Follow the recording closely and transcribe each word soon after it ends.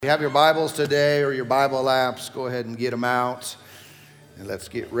If you have your Bibles today or your Bible apps, go ahead and get them out. And let's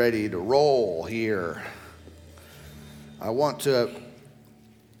get ready to roll here. I want to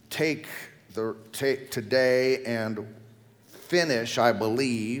take today and finish, I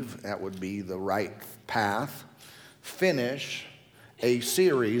believe, that would be the right path, finish a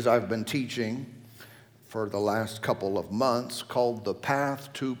series I've been teaching for the last couple of months called The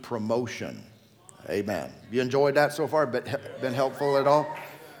Path to Promotion. Amen. You enjoyed that so far? Been helpful at all?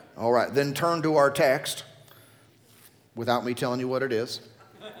 All right, then turn to our text without me telling you what it is.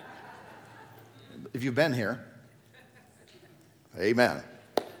 If you've been here, amen.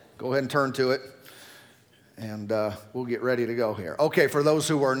 Go ahead and turn to it, and we'll get ready to go here. Okay, for those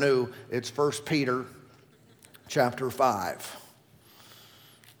who are new, it's 1 Peter chapter 5.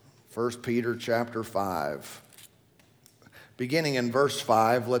 1 Peter chapter 5. Beginning in verse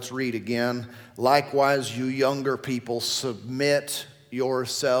 5, let's read again. Likewise, you younger people, submit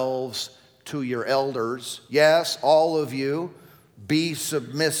yourselves to your elders. Yes, all of you, be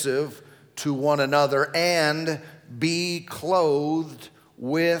submissive to one another and be clothed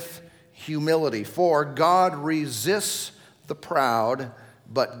with humility. For God resists the proud,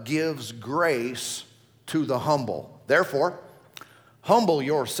 but gives grace to the humble. Therefore, humble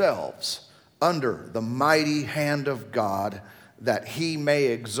yourselves under the mighty hand of God, that he may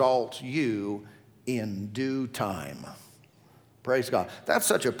exalt you in due time. Praise God. That's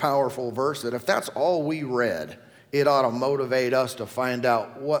such a powerful verse that if that's all we read, it ought to motivate us to find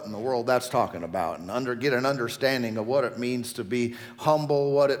out what in the world that's talking about and get an understanding of what it means to be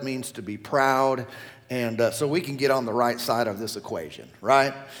humble, what it means to be proud, and so we can get on the right side of this equation,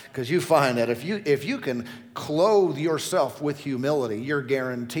 right? Because you find that if you can clothe yourself with humility, you're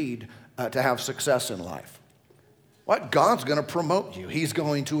guaranteed to have success in life. What? God's going to promote you. He's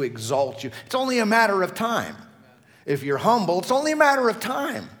going to exalt you. It's only a matter of time. If you're humble, it's only a matter of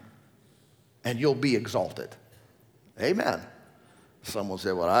time, and you'll be exalted. Amen. Someone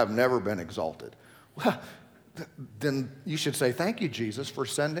said, well, I've never been exalted. Well, then you should say, thank you, Jesus, for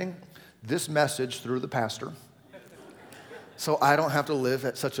sending this message through the pastor, so I don't have to live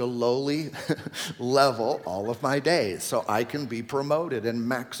at such a lowly level all of my days, so I can be promoted and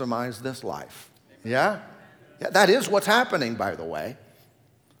maximize this life. Yeah, that is what's happening, by the way.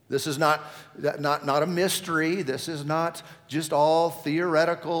 This is not a mystery. This is not just all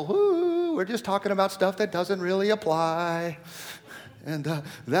theoretical. Woo, we're just talking about stuff that doesn't really apply. And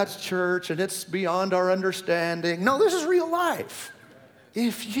that's church, and it's beyond our understanding. No, this is real life.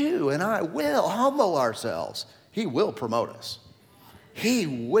 If you and I will humble ourselves, he will promote us. He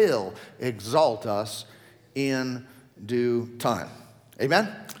will exalt us in due time.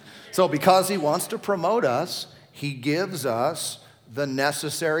 Amen? So because he wants to promote us, he gives us the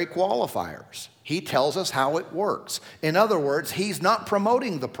necessary qualifiers. He tells us how it works. In other words, he's not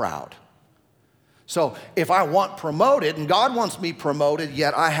promoting the proud. So if I want promoted, and God wants me promoted,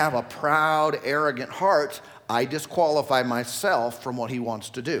 yet I have a proud, arrogant heart, I disqualify myself from what he wants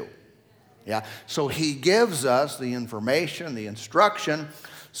to do. Yeah. So he gives us the information, the instruction,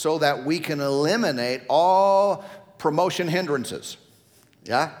 so that we can eliminate all promotion hindrances.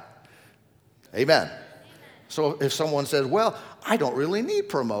 Yeah? Amen. So if someone says, well, I don't really need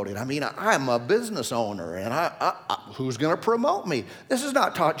promoted. I mean, I'm a business owner, and who's going to promote me? This is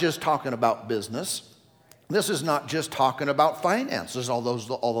not just talking about business. This is not just talking about finances,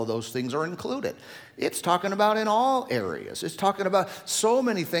 although those things are included. It's talking about in all areas. It's talking about so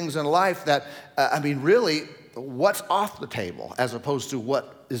many things in life that, really, what's off the table as opposed to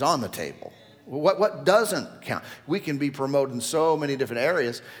what is on the table. What doesn't count? We can be promoted in so many different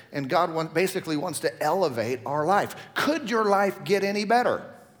areas, and God basically wants to elevate our life. Could your life get any better?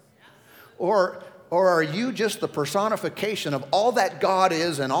 Or are you just the personification of all that God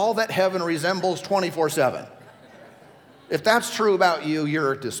is and all that heaven resembles 24/7? If that's true about you,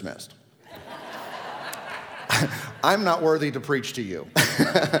 you're dismissed. I'm not worthy to preach to you.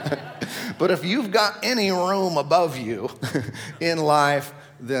 But if you've got any room above you in life,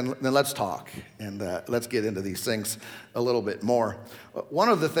 then let's talk, and let's get into these things a little bit more. One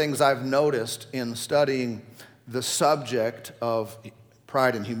of the things I've noticed in studying the subject of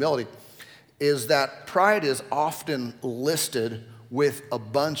pride and humility is that pride is often listed with a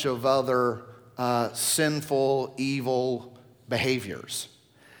bunch of other sinful, evil behaviors.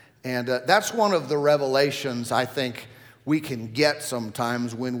 And that's one of the revelations I think we can get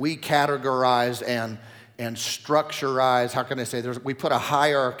sometimes when we categorize and structurize, how can I say, we put a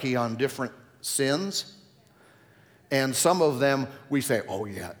hierarchy on different sins. And some of them we say, oh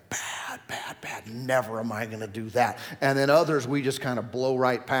yeah, bad, never am I going to do that. And then others we just kind of blow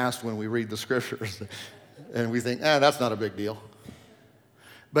right past when we read the scriptures. And we think, that's not a big deal.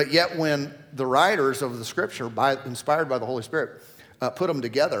 But yet when the writers of the Scripture, inspired by the Holy Spirit, put them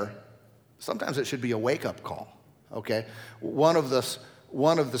together, sometimes it should be a wake-up call, okay? One of the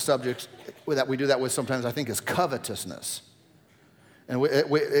subjects that we do that with sometimes, I think, is covetousness. And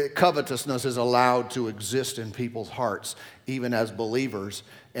covetousness is allowed to exist in people's hearts, even as believers,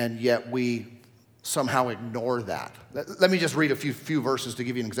 and yet we somehow ignore that. Let me just read a few verses to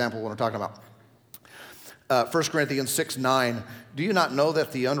give you an example of what I'm talking about. 1 Corinthians 6:9, do you not know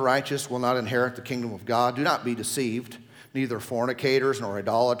that the unrighteous will not inherit the kingdom of God? Do not be deceived. Neither fornicators, nor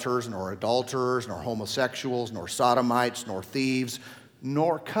idolaters, nor adulterers, nor homosexuals, nor sodomites, nor thieves,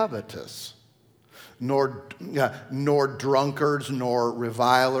 nor covetous, nor drunkards, nor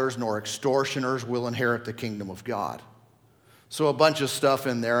revilers, nor extortioners will inherit the kingdom of God. So a bunch of stuff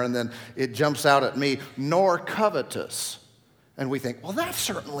in there, and then it jumps out at me, nor covetous. And we think, well, that's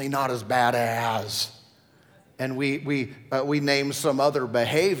certainly not as bad as. And we name some other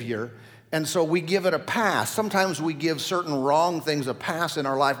behavior, and so we give it a pass. Sometimes we give certain wrong things a pass in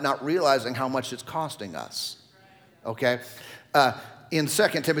our life, not realizing how much it's costing us, okay? In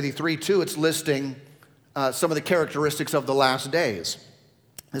 2 Timothy 3:2, it's listing some of the characteristics of the last days.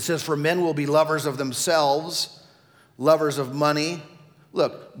 It says, for men will be lovers of themselves, lovers of money,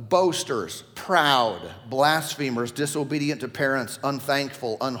 look, boasters, proud, blasphemers, disobedient to parents,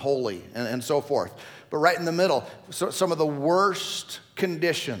 unthankful, unholy, and so forth. But right in the middle, some of the worst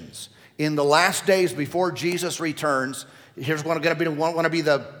conditions in the last days before Jesus returns. Here's one of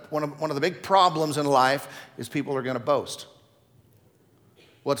the big problems in life is people are going to boast.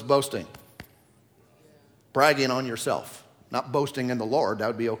 What's boasting? Bragging on yourself. Not boasting in the Lord, that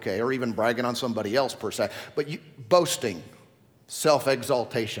would be okay, or even bragging on somebody else per se. But boasting,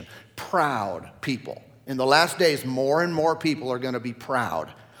 self-exaltation, proud people. In the last days, more and more people are going to be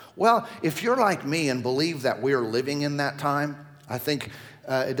proud. Well, if you're like me and believe that we are living in that time, I think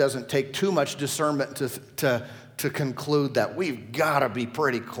it doesn't take too much discernment to conclude that we've got to be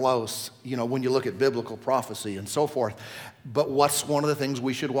pretty close, when you look at biblical prophecy and so forth. But what's one of the things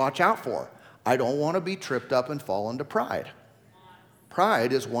we should watch out for? I don't want to be tripped up and fall into pride.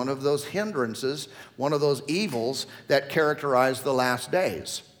 Pride is one of those hindrances, one of those evils that characterize the last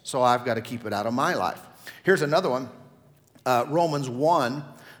days. So I've got to keep it out of my life. Here's another one, Romans 1,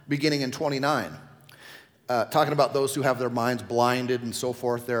 beginning in 29. Talking about those who have their minds blinded and so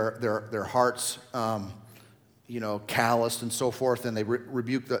forth, their hearts, calloused and so forth, and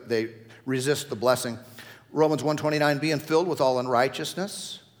they resist the blessing. Romans 1:29, being filled with all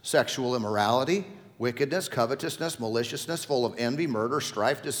unrighteousness, sexual immorality, wickedness, covetousness, maliciousness, full of envy, murder,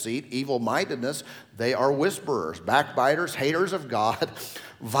 strife, deceit, evil-mindedness. They are whisperers, backbiters, haters of God,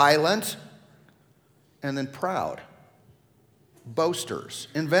 violent, and then proud. Boasters,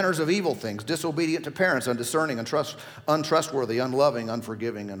 inventors of evil things, disobedient to parents, undiscerning, untrustworthy, unloving,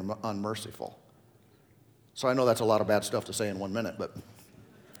 unforgiving, and unmerciful. So I know that's a lot of bad stuff to say in 1 minute, but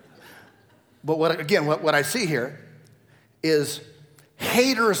what I see here is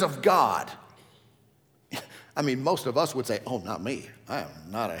haters of God. I mean, most of us would say, oh, not me. I am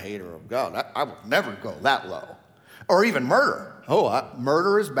not a hater of God. I would never go that low. Or even murder.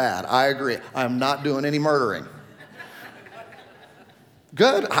 Murder is bad. I agree. I'm not doing any murdering.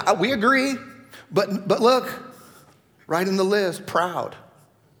 Good, we agree. But look, right in the list, proud,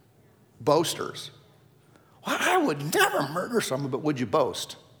 boasters. Well, I would never murder someone, but would you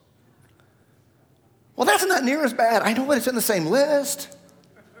boast? Well, that's not near as bad. I know, but it's in the same list.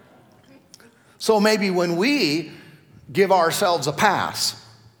 So maybe when we give ourselves a pass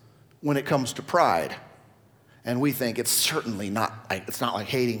when it comes to pride, and we think it's not like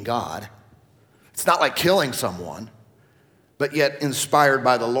hating God, it's not like killing someone, but yet inspired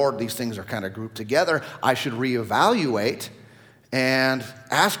by the Lord, these things are kind of grouped together. I should reevaluate and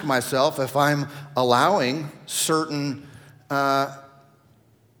ask myself if I'm allowing certain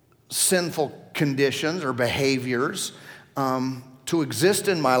sinful conditions or behaviors to exist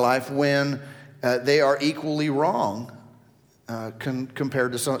in my life when they are equally wrong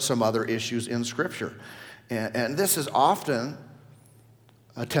compared to some other issues in Scripture. And this is often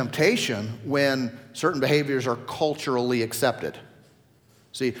a temptation when certain behaviors are culturally accepted.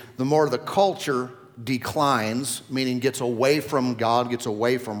 See, the more the culture declines, meaning gets away from God, gets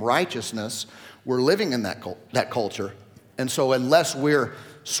away from righteousness, we're living in that culture. And so unless we're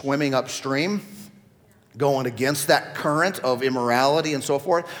swimming upstream, going against that current of immorality and so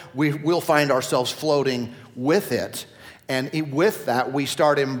forth, we'll find ourselves floating with it. And with that, we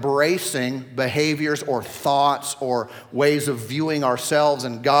start embracing behaviors or thoughts or ways of viewing ourselves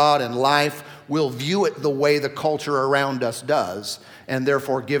and God and life. We'll view it the way the culture around us does, and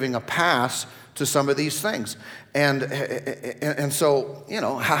therefore giving a pass to some of these things. And so,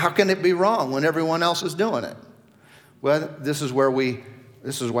 how can it be wrong when everyone else is doing it? Well, this is why we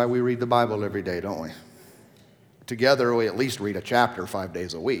read the Bible every day, don't we? Together, we at least read a chapter 5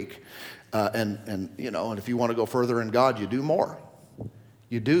 days a week. And if you want to go further in God, you do more.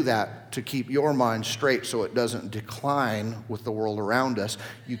 You do that to keep your mind straight so it doesn't decline with the world around us.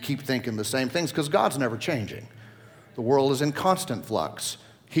 You keep thinking the same things because God's never changing. The world is in constant flux.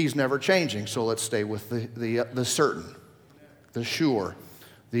 He's never changing, so let's stay with the certain, the sure,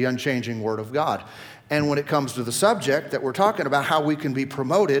 the unchanging Word of God. And when it comes to the subject that we're talking about, how we can be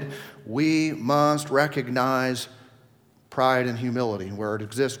promoted, we must recognize pride and humility, where it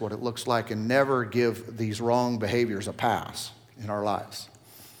exists, what it looks like, and never give these wrong behaviors a pass in our lives.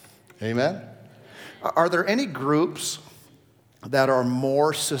 Amen? Are there any groups that are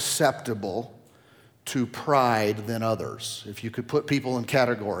more susceptible to pride than others? If you could put people in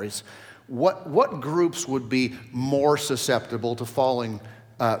categories, what groups would be more susceptible to falling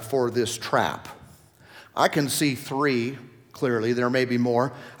for this trap? I can see three clearly. There may be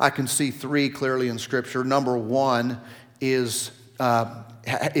more. I can see three clearly in Scripture. Number one is the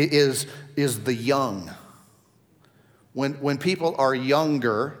young. When people are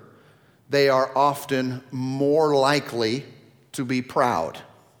younger, they are often more likely to be proud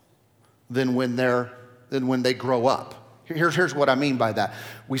than when they grow up. Here's what I mean by that.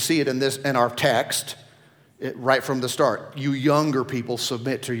 We see it in our text right from the start. You younger people,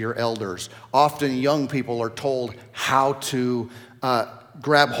 submit to your elders. Often young people are told how to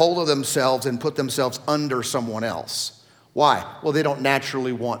grab hold of themselves and put themselves under someone else. Why? Well, they don't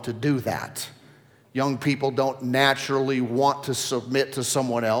naturally want to do that. Young people don't naturally want to submit to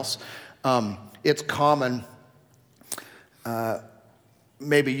someone else. It's common.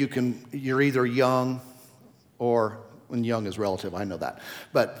 Maybe you're either young or, and young is relative, I know that,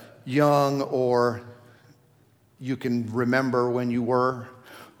 but young, or you can remember when you were,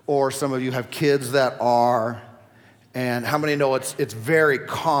 or some of you have kids that are, and how many know it's very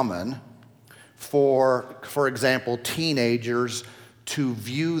common for example, teenagers to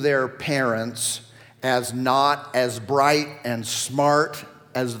view their parents as not as bright and smart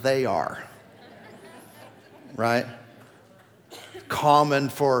as they are, right? Common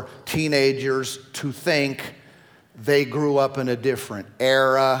for teenagers to think they grew up in a different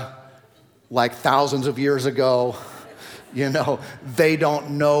era, like thousands of years ago. They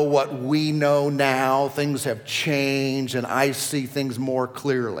don't know what we know now. Things have changed, and I see things more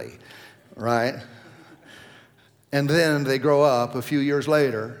clearly, right? And then they grow up a few years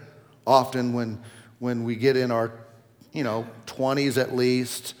later, often when we get in our 20s at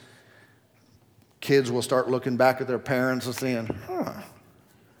least, kids will start looking back at their parents and saying,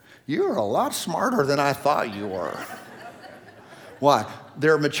 you're a lot smarter than I thought you were. Why?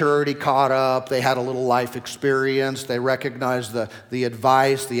 Their maturity caught up. They had a little life experience. They recognized the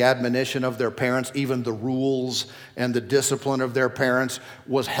advice, the admonition of their parents, even the rules and the discipline of their parents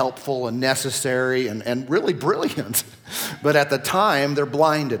was helpful and necessary and really brilliant. But at the time, they're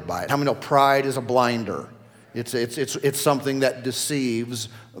blinded by it. How many know pride is a blinder? It's something that deceives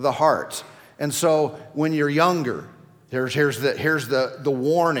the heart. And so when you're younger, here's the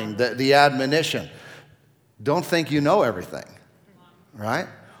warning, the admonition. Don't think you know everything, right?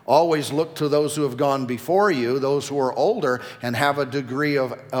 Always look to those who have gone before you, those who are older, and have a degree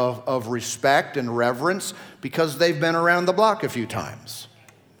of respect and reverence because they've been around the block a few times.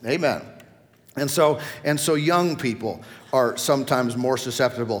 Amen. And so young people are sometimes more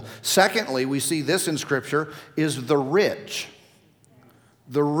susceptible. Secondly, we see this in Scripture, is the rich.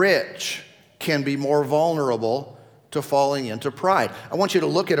 The rich can be more vulnerable to falling into pride. I want you to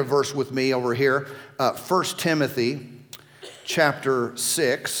look at a verse with me over here, 1 Timothy chapter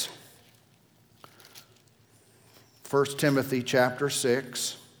 6. 1 Timothy chapter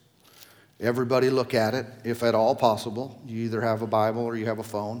 6. Everybody look at it, if at all possible. You either have a Bible or you have a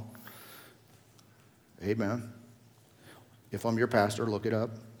phone. Amen. If I'm your pastor, look it up.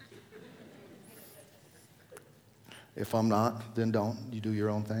 If I'm not, then don't. You do your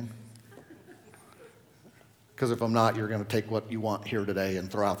own thing. Because if I'm not, you're going to take what you want here today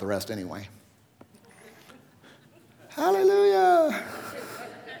and throw out the rest anyway. Hallelujah.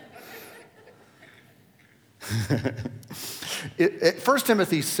 1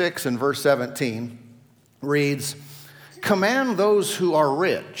 Timothy 6 and verse 17 reads, "Command those who are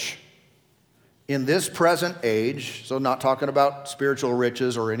rich in this present age," so not talking about spiritual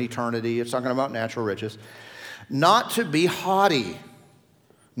riches or in eternity, it's talking about natural riches, "not to be haughty,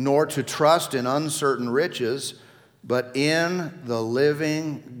 nor to trust in uncertain riches, but in the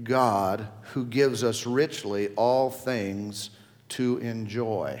living God who gives us richly all things to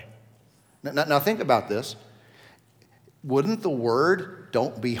enjoy." Now think about this. Wouldn't the word,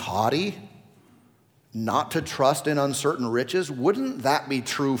 don't be haughty, not to trust in uncertain riches, wouldn't that be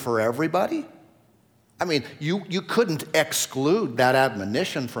true for everybody? I mean, you couldn't exclude that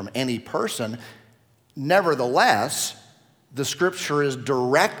admonition from any person. Nevertheless, the scripture is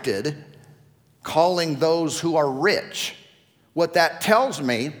directed calling those who are rich. What that tells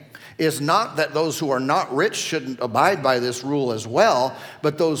me is not that those who are not rich shouldn't abide by this rule as well,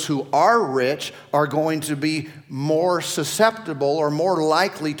 but those who are rich are going to be more susceptible or more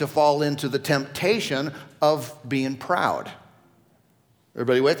likely to fall into the temptation of being proud.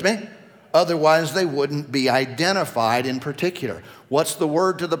 Everybody with me? Otherwise, they wouldn't be identified in particular. What's the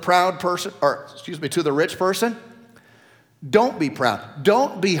word to the proud person, to the rich person? Don't be proud.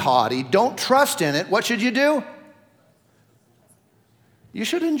 Don't be haughty. Don't trust in it. What should you do? You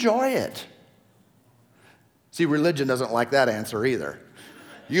should enjoy it. See, religion doesn't like that answer either.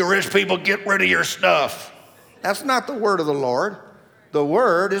 You rich people, get rid of your stuff. That's not the word of the Lord. The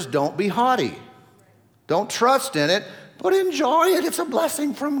word is don't be haughty. Don't trust in it, but enjoy it. It's a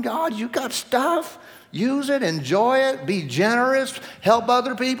blessing from God. You got stuff. Use it, enjoy it, be generous, help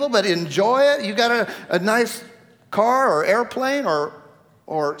other people, but enjoy it. You got a nice car or airplane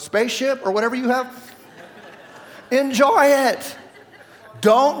or spaceship or whatever you have. Enjoy it.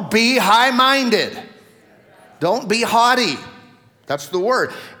 Don't be high-minded. Don't be haughty. That's the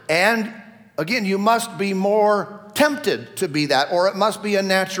word. And again, you must be more tempted to be that, or it must be a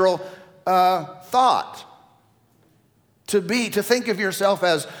natural thought. To think of yourself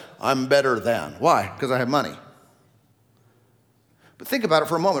as, I'm better than. Why? Because I have money. But think about it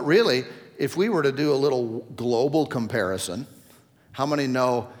for a moment. Really, if we were to do a little global comparison, how many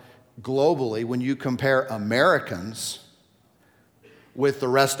know globally when you compare Americans with the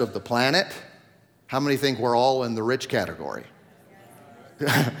rest of the planet, how many think we're all in the rich category?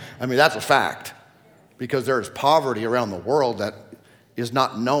 I mean, that's a fact, because there is poverty around the world that is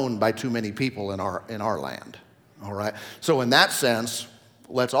not known by too many people in our land. All right? So in that sense,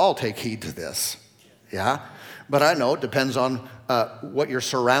 let's all take heed to this. Yeah? But I know it depends on what you're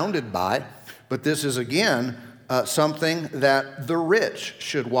surrounded by. But this is, again, something that the rich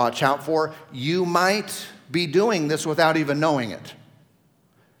should watch out for. You might be doing this without even knowing it.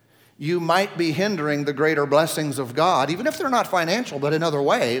 You might be hindering the greater blessings of God, even if they're not financial, but in other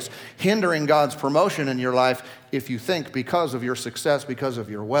ways, hindering God's promotion in your life if you think because of your success, because of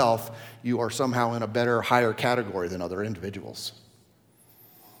your wealth, you are somehow in a better, higher category than other individuals.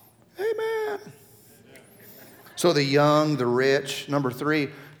 Amen. So the young, the rich. Number 3,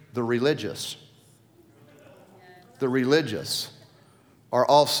 the religious. The religious are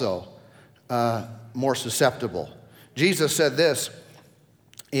also more susceptible. Jesus said this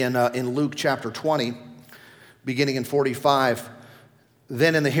in Luke chapter 20, beginning in 45.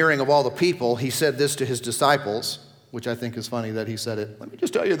 Then in the hearing of all the people, he said this to his disciples, which I think is funny that he said it. Let me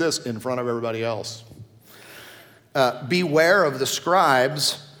just tell you this in front of everybody else. Beware of the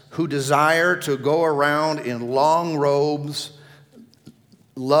scribes who desire to go around in long robes,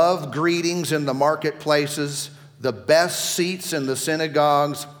 love greetings in the marketplaces, the best seats in the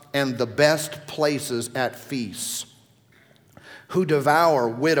synagogues, and the best places at feasts, who devour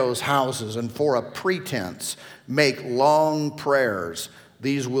widows' houses and for a pretense make long prayers.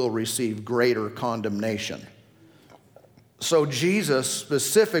 These will receive greater condemnation. So Jesus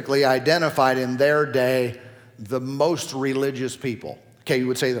specifically identified in their day the most religious people. Okay, you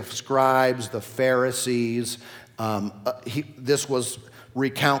would say the scribes, the Pharisees. This was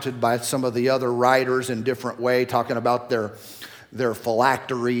recounted by some of the other writers in different way, talking about their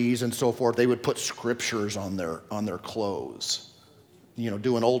phylacteries and so forth. They would put scriptures on their clothes.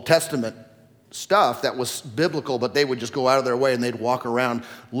 Doing Old Testament stuff that was biblical, but they would just go out of their way and they'd walk around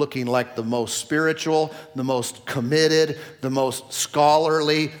looking like the most spiritual, the most committed, the most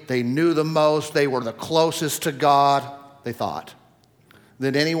scholarly. They knew the most. They were the closest to God, they thought,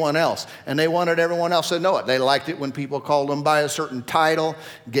 than anyone else. And they wanted everyone else to know it. They liked it when people called them by a certain title,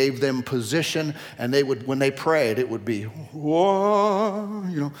 gave them position, and they would, when they prayed, it would be,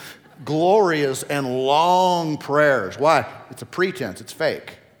 whoa, glorious and long prayers. Why? It's a pretense. It's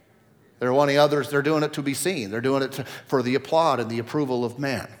fake. They're wanting others. They're doing it to be seen. They're doing it for the applaud and the approval of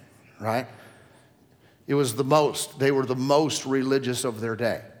man, right? It was they were the most religious of their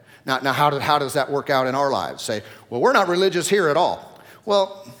day. Now how does that work out in our lives? Say, well, we're not religious here at all.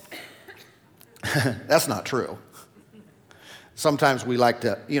 Well, that's not true. Sometimes we like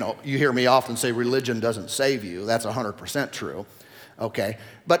to, you hear me often say religion doesn't save you. That's 100% true. Okay,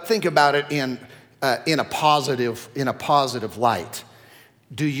 but think about it in a positive light.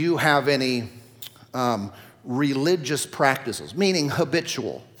 Do you have any religious practices, meaning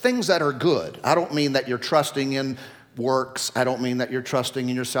habitual, things that are good. I don't mean that you're trusting in works. I don't mean that you're trusting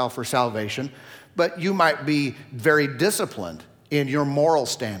in yourself for salvation, but you might be very disciplined in your moral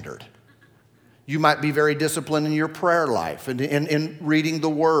standard. You might be very disciplined in your prayer life and in reading the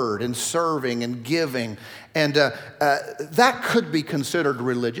Word and serving and giving. And that could be considered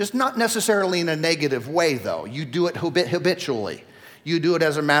religious, not necessarily in a negative way, though. You do it habitually. You do it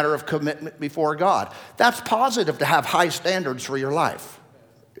as a matter of commitment before God. That's positive to have high standards for your life.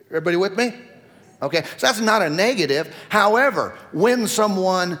 Everybody with me? Okay, so that's not a negative. However, when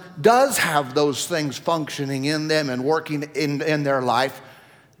someone does have those things functioning in them and working in their life,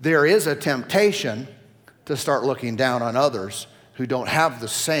 there is a temptation to start looking down on others who don't have the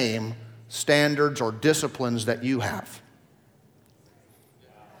same standards or disciplines that you have.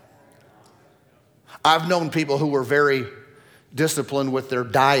 I've known people who were very disciplined with their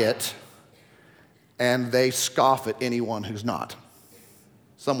diet, and they scoff at anyone who's not.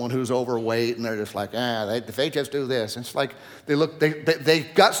 Someone who's overweight, and they're just like, if they just do this. It's like they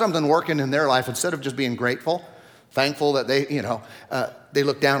got something working in their life. Instead of just being grateful, thankful that they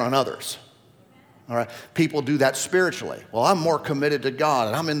look down on others. All right, people do that spiritually. Well, I'm more committed to God,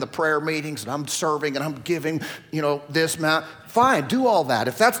 and I'm in the prayer meetings, and I'm serving, and I'm giving, this amount. Fine, do all that.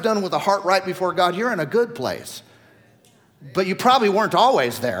 If that's done with a heart right before God, you're in a good place. But you probably weren't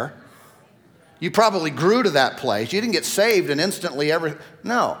always there. You probably grew to that place. You didn't get saved and instantly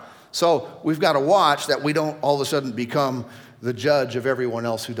no. So we've got to watch that we don't all of a sudden become the judge of everyone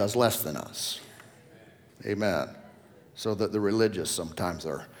else who does less than us. Amen. So that the religious sometimes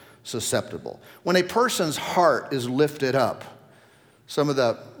are susceptible. When a person's heart is lifted up, some of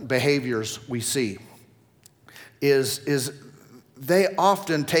the behaviors we see is they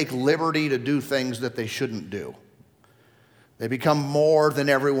often take liberty to do things that they shouldn't do. They become more than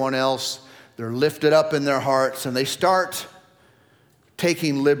everyone else. They're lifted up in their hearts, and they start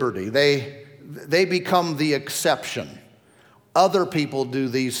taking liberty. They become the exception. Other people do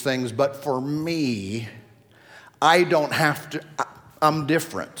these things, but for me, I don't have to. I'm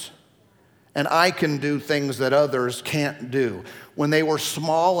different. And I can do things that others can't do. When they were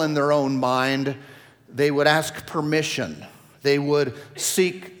small in their own mind, they would ask permission. They would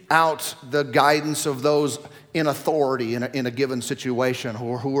seek out the guidance of those in authority in a given situation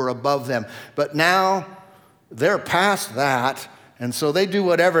or who are above them. But now they're past that, and so they do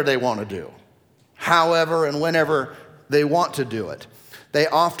whatever they want to do, however and whenever they want to do it. They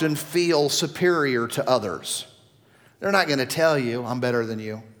often feel superior to others. They're not going to tell you, I'm better than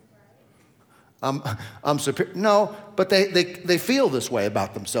you. I'm superior. No, but they feel this way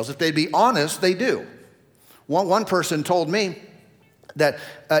about themselves. If they'd be honest, they do. One person told me that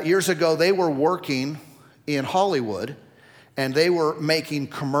years ago they were working in Hollywood, and they were making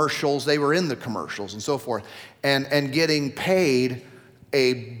commercials. They were in the commercials and so forth, and getting paid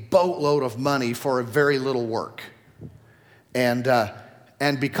a boatload of money for a very little work. And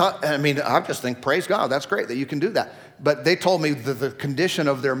because, I just think, praise God, that's great that you can do that. But they told me that the condition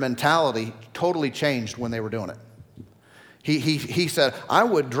of their mentality totally changed when they were doing it. He said, I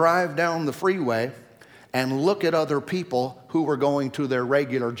would drive down the freeway and look at other people who were going to their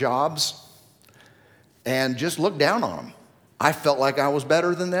regular jobs and just look down on them. I felt like I was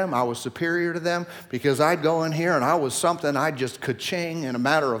better than them. I was superior to them because I'd go in here and I was something I just ka-ching in a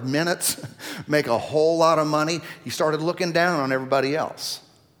matter of minutes, make a whole lot of money. He started looking down on everybody else,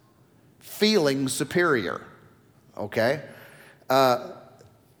 feeling superior, okay?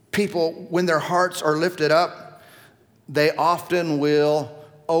 People, when their hearts are lifted up, they often will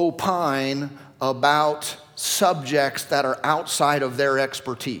opine about subjects that are outside of their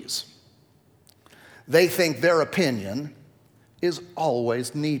expertise. They think their opinion is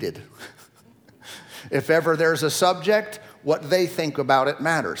always needed. If ever there's a subject, what they think about it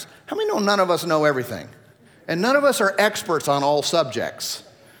matters. How many know none of us know everything? And none of us are experts on all subjects.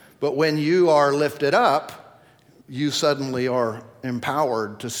 But when you are lifted up, you suddenly are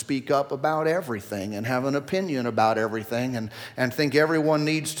empowered to speak up about everything and have an opinion about everything and think everyone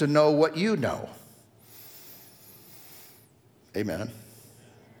needs to know what you know. Amen.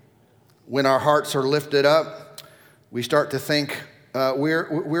 When our hearts are lifted up, we start to think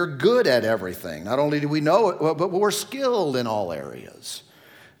we're good at everything. Not only do we know it, but we're skilled in all areas.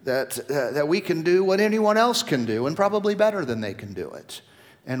 That we can do what anyone else can do, and probably better than they can do it.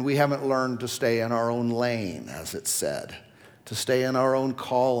 And we haven't learned to stay in our own lane, as it's said, to stay in our own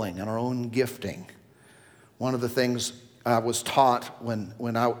calling and our own gifting. One of the things I was taught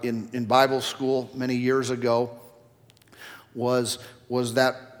when I in Bible school many years ago was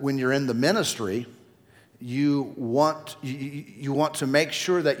that when you're in the ministry, you want to make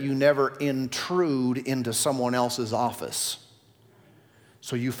sure that you never intrude into someone else's office.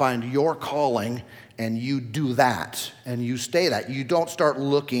 So you find your calling and you do that and you stay that. You don't start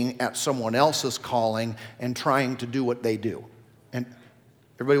looking at someone else's calling and trying to do what they do. And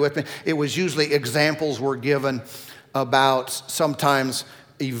everybody with me? It was usually examples were given about sometimes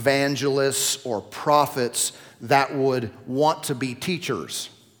evangelists or prophets that would want to be teachers.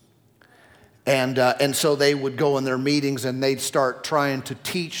 And so they would go in their meetings and they'd start trying to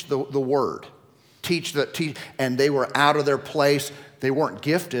teach the word. And they were out of their place. They weren't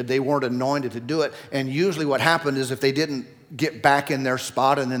gifted. They weren't anointed to do it. And usually what happened is if they didn't get back in their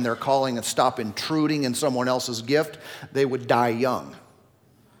spot and in their calling and stop intruding in someone else's gift, they would die young.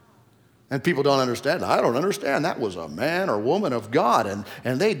 And people don't understand. I don't understand. That was a man or woman of God.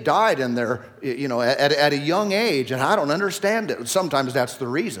 And they died in their, at a young age. And I don't understand it. Sometimes that's the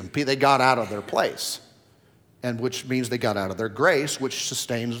reason. They got out of their place. And which means they got out of their grace, which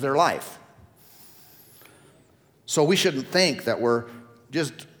sustains their life. So we shouldn't think that we're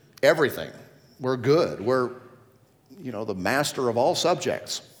just everything. We're good. We're, the master of all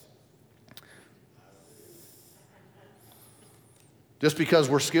subjects. Just because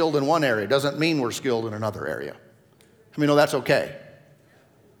we're skilled in one area doesn't mean we're skilled in another area. That's okay.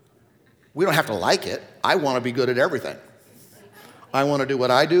 We don't have to like it. I want to be good at everything. I want to do what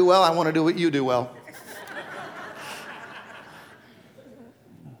I do well. I want to do what you do well.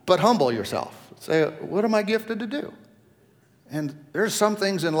 But humble yourself. Say, what am I gifted to do? And there's some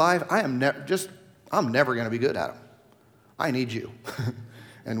things in life I'm never going to be good at them. I need you.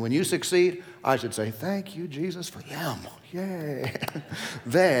 And when you succeed, I should say, thank you, Jesus, for them. Yay.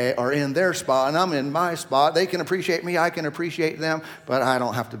 They are in their spot, and I'm in my spot. They can appreciate me. I can appreciate them, but I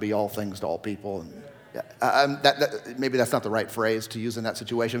don't have to be all things to all people. And maybe that's not the right phrase to use in that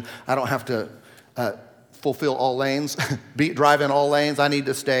situation. I don't have to fulfill all lanes, drive in all lanes. I need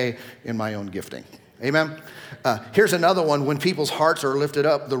to stay in my own gifting. Amen? Here's another one. When people's hearts are lifted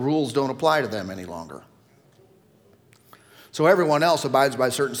up, the rules don't apply to them any longer. So everyone else abides by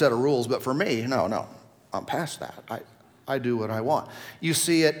a certain set of rules, but for me, no, I'm past that. I do what I want. You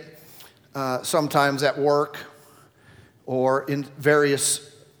see it sometimes at work or in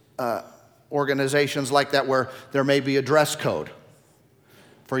various organizations like that where there may be a dress code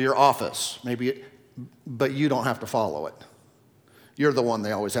for your office, but you don't have to follow it. You're the one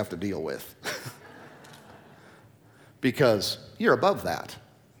they always have to deal with because you're above that.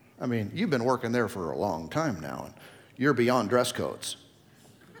 You've been working there for a long time now, and you're beyond dress codes.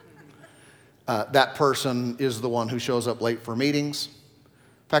 That person is the one who shows up late for meetings.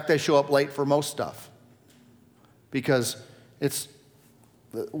 In fact, they show up late for most stuff because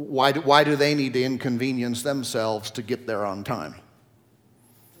why do they need to inconvenience themselves to get there on time?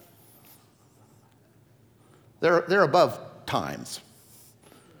 They're above times.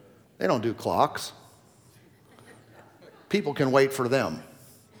 They don't do clocks. People can wait for them.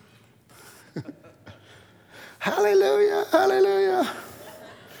 Hallelujah, hallelujah.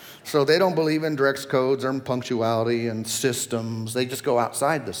 So they don't believe in dress codes or punctuality and systems. They just go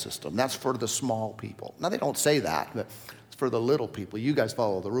outside the system. That's for the small people. Now, they don't say that, but it's for the little people. You guys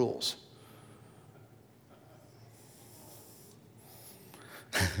follow the rules.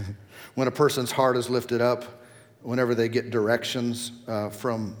 When a person's heart is lifted up, whenever they get directions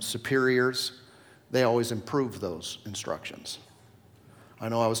from superiors, they always improve those instructions. I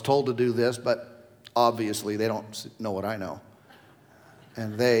know I was told to do this, but obviously they don't know what I know.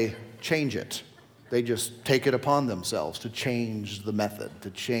 And they change it. They just take it upon themselves to change the method,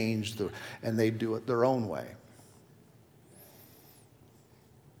 and they do it their own way.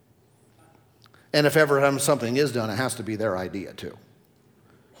 And if ever something is done, it has to be their idea too.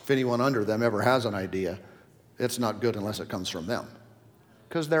 If anyone under them ever has an idea, it's not good unless it comes from them.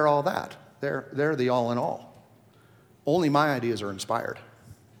 Because they're all that. They're the all in all. Only my ideas are inspired.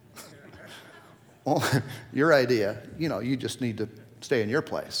 Your idea, you just need to stay in your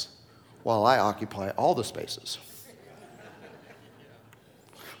place while I occupy all the spaces.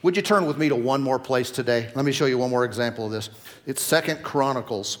 Would you turn with me to one more place today? Let me show you one more example of this. It's 2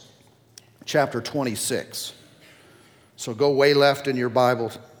 Chronicles chapter 26. So go way left in your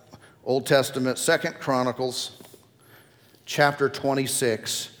Bible, Old Testament, 2 Chronicles chapter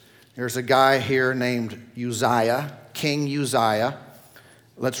 26. There's a guy here named Uzziah, King Uzziah.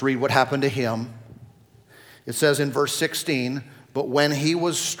 Let's read what happened to him. It says in verse 16, but when he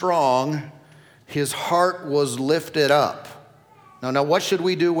was strong, his heart was lifted up. Now what should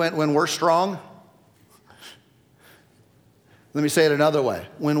we do when we're strong? Let me say it another way.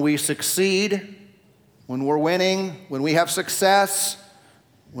 When we succeed, when we're winning, when we have success,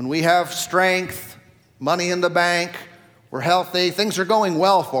 when we have strength, money in the bank, we're healthy, things are going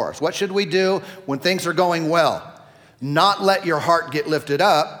well for us. What should we do when things are going well? Not let your heart get lifted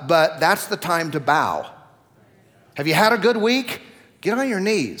up, but that's the time to bow. Have you had a good week? Get on your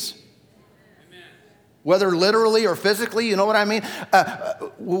knees. Whether literally or physically, you know what I mean?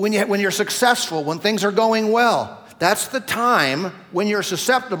 When you're successful, when things are going well, that's the time when you're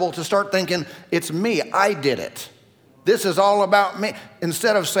susceptible to start thinking, it's me, I did it. This is all about me.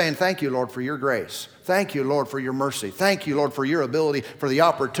 Instead of saying, thank you, Lord, for your grace. Thank you, Lord, for your mercy. Thank you, Lord, for your ability, for the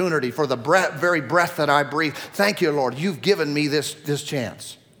opportunity, for the very breath that I breathe. Thank you, Lord, you've given me this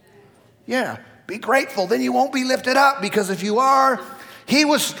chance. Yeah, be grateful. Then you won't be lifted up, because if you are, he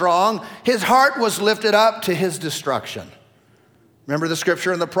was strong. His heart was lifted up to his destruction. Remember the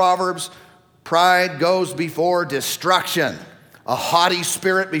scripture in the Proverbs? Pride goes before destruction, a haughty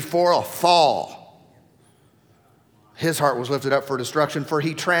spirit before a fall. His heart was lifted up for destruction, for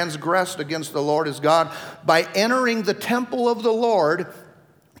he transgressed against the Lord his God by entering the temple of the Lord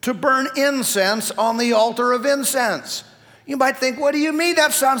to burn incense on the altar of incense. You might think, what do you mean?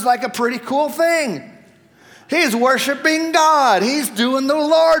 That sounds like a pretty cool thing. He's worshiping God. He's doing the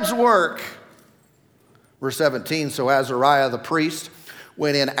Lord's work. Verse 17, so Azariah the priest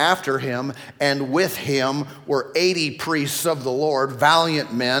went in after him, and with him were 80 priests of the Lord,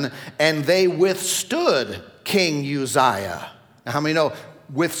 valiant men, and they withstood King Uzziah. Now, how many know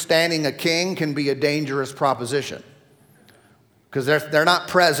withstanding a king can be a dangerous proposition? Because they're not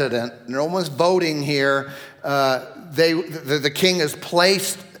president. No one's voting here. The king is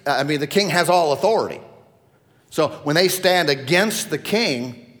placed, the king has all authority. So when they stand against the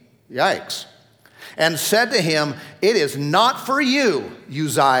king, yikes. And said to him, it is not for you,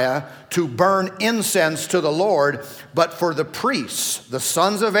 Uzziah, to burn incense to the Lord, but for the priests, the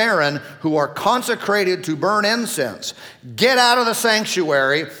sons of Aaron, who are consecrated to burn incense. Get out of the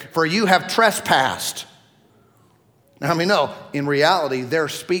sanctuary, for you have trespassed. Now, in reality, they're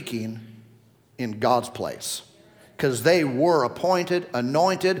speaking in God's place, because they were appointed,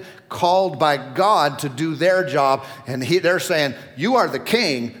 anointed, called by God to do their job. And they're saying, you are the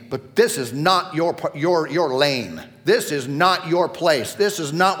king, but this is not your lane. This is not your place. This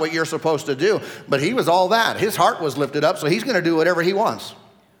is not what you're supposed to do. But he was all that. His heart was lifted up, so he's going to do whatever he wants.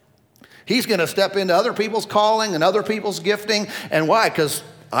 He's going to step into other people's calling and other people's gifting. And why? Because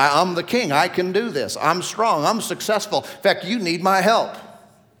I'm the king. I can do this. I'm strong. I'm successful. In fact, you need my help.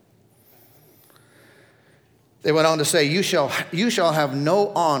 They went on to say, you shall have no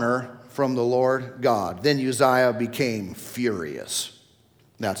honor from the Lord God. Then Uzziah became furious.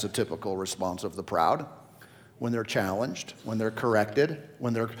 That's a typical response of the proud. When they're challenged, when they're corrected,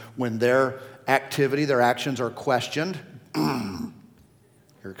 when their activity, their actions are questioned,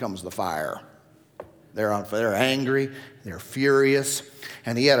 here comes the fire. They're angry, they're furious,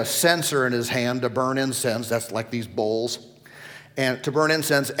 and he had a censer in his hand to burn incense. That's like these bowls. And to burn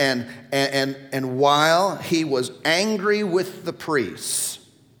incense, and while he was angry with the priests,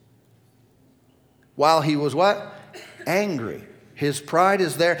 while he was what? Angry. His pride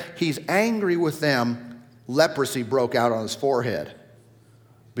is there. He's angry with them. Leprosy broke out on his forehead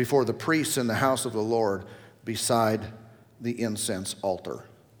before the priests in the house of the Lord beside the incense altar.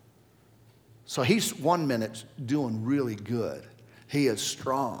 So he's 1 minute doing really good. He is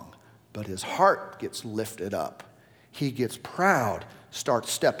strong, but his heart gets lifted up. He gets proud, starts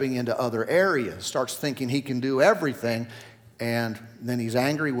stepping into other areas, starts thinking he can do everything, and then he's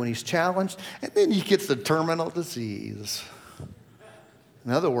angry when he's challenged, and then he gets the terminal disease.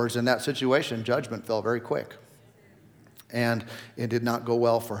 In other words, in that situation, judgment fell very quick, and it did not go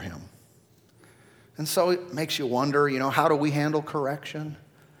well for him. And so it makes you wonder, how do we handle correction?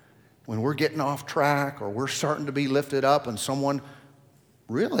 When we're getting off track or we're starting to be lifted up and someone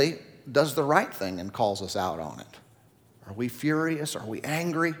really does the right thing and calls us out on it. Are we furious? Are we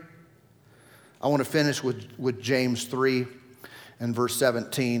angry? I want to finish with James 3 and verse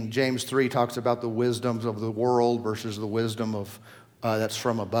 17. James 3 talks about the wisdoms of the world versus the wisdom of that's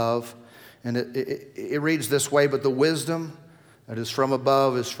from above. And it reads this way, but the wisdom that is from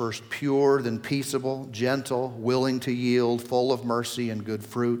above is first pure, then peaceable, gentle, willing to yield, full of mercy and good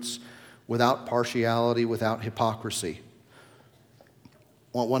fruits, without partiality, without hypocrisy.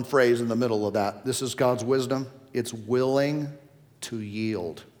 I want one phrase in the middle of that. This is God's wisdom. It's willing to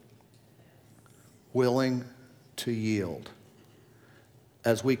yield. Willing to yield.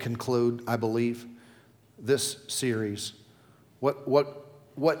 As we conclude, I believe, this series,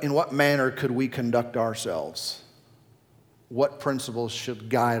 in what manner could we conduct ourselves? What principles should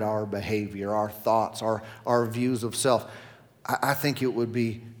guide our behavior, our thoughts, our views of self? I think it would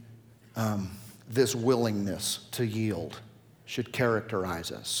be this willingness to yield should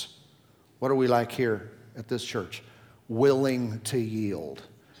characterize us. What are we like here at this church? Willing to yield,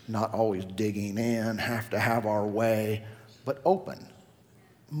 not always digging in, have to have our way, but open,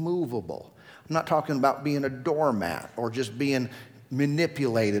 movable. I'm not talking about being a doormat or just being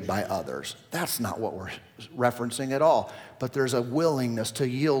manipulated by others. That's not what we're referencing at all. But there's a willingness to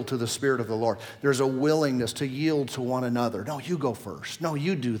yield to the Spirit of the Lord. There's a willingness to yield to one another. No, you go first. No,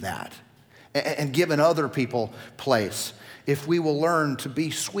 you do that. And giving other people place. If we will learn to be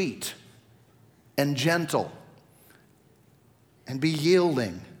sweet and gentle and be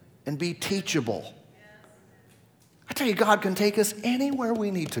yielding and be teachable, I tell you, God can take us anywhere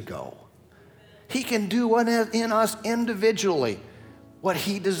we need to go. He can do in us individually what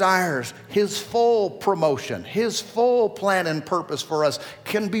He desires. His full promotion, His full plan and purpose for us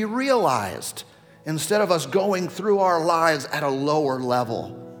can be realized instead of us going through our lives at a lower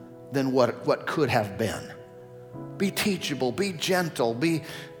level than what could have been. Be teachable, be gentle, be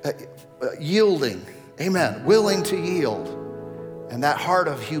yielding, amen, willing to yield. And that heart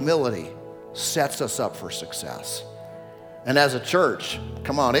of humility sets us up for success. And as a church,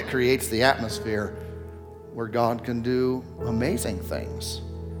 come on, it creates the atmosphere where God can do amazing things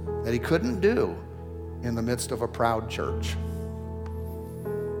that He couldn't do in the midst of a proud church.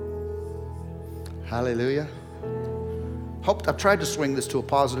 Hallelujah. I've tried to swing this to a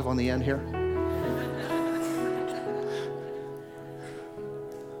positive on the end here.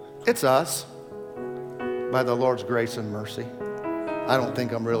 It's us, by the Lord's grace and mercy. I don't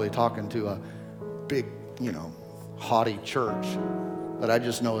think I'm really talking to a big, haughty church. But I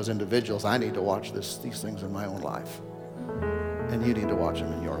just know as individuals, I need to watch these things in my own life. And you need to watch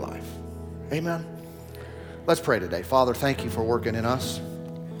them in your life. Amen? Let's pray today. Father, thank you for working in us.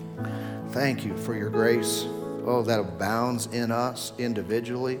 Thank you for your grace, that abounds in us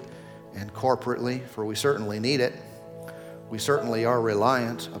individually and corporately, for we certainly need it. We certainly are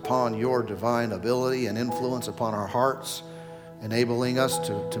reliant upon your divine ability and influence upon our hearts, enabling us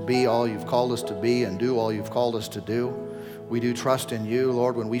to be all you've called us to be and do all you've called us to do. We do trust in you,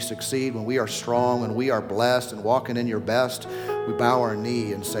 Lord, when we succeed, when we are strong, when we are blessed and walking in your best. We bow our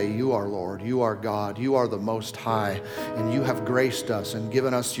knee and say, you are Lord, you are God, you are the Most High, and you have graced us and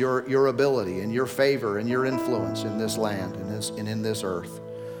given us your ability and your favor and your influence in this land and in this earth.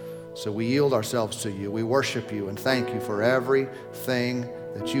 So we yield ourselves to you. We worship you and thank you for everything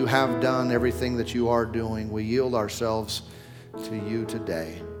that you have done, everything that you are doing. We yield ourselves to you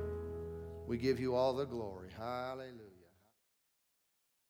today. We give you all the glory. Hallelujah.